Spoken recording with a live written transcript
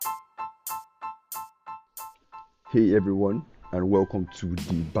Hey everyone, and welcome to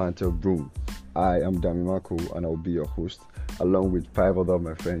the Banter Room. I am Dami and I'll be your host, along with five other of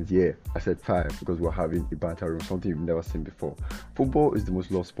my friends. Yeah, I said five because we're having a banter room, something you've never seen before. Football is the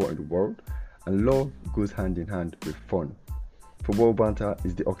most loved sport in the world, and love goes hand in hand with fun. Football banter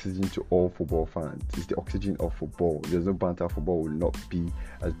is the oxygen to all football fans. It's the oxygen of football. There's no banter, football will not be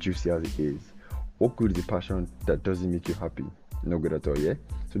as juicy as it is. What good is a passion that doesn't make you happy? No good at all, yeah?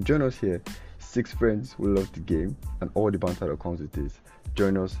 So join us here, six friends who love the game and all the banter that comes with it.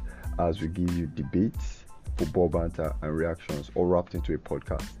 Join us as we give you debates, football banter, and reactions all wrapped into a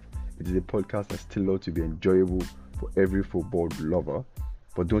podcast. It is a podcast that's still ought to be enjoyable for every football lover,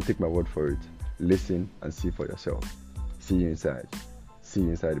 but don't take my word for it. Listen and see for yourself. See you inside. See you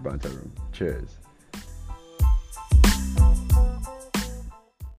inside the banter room. Cheers.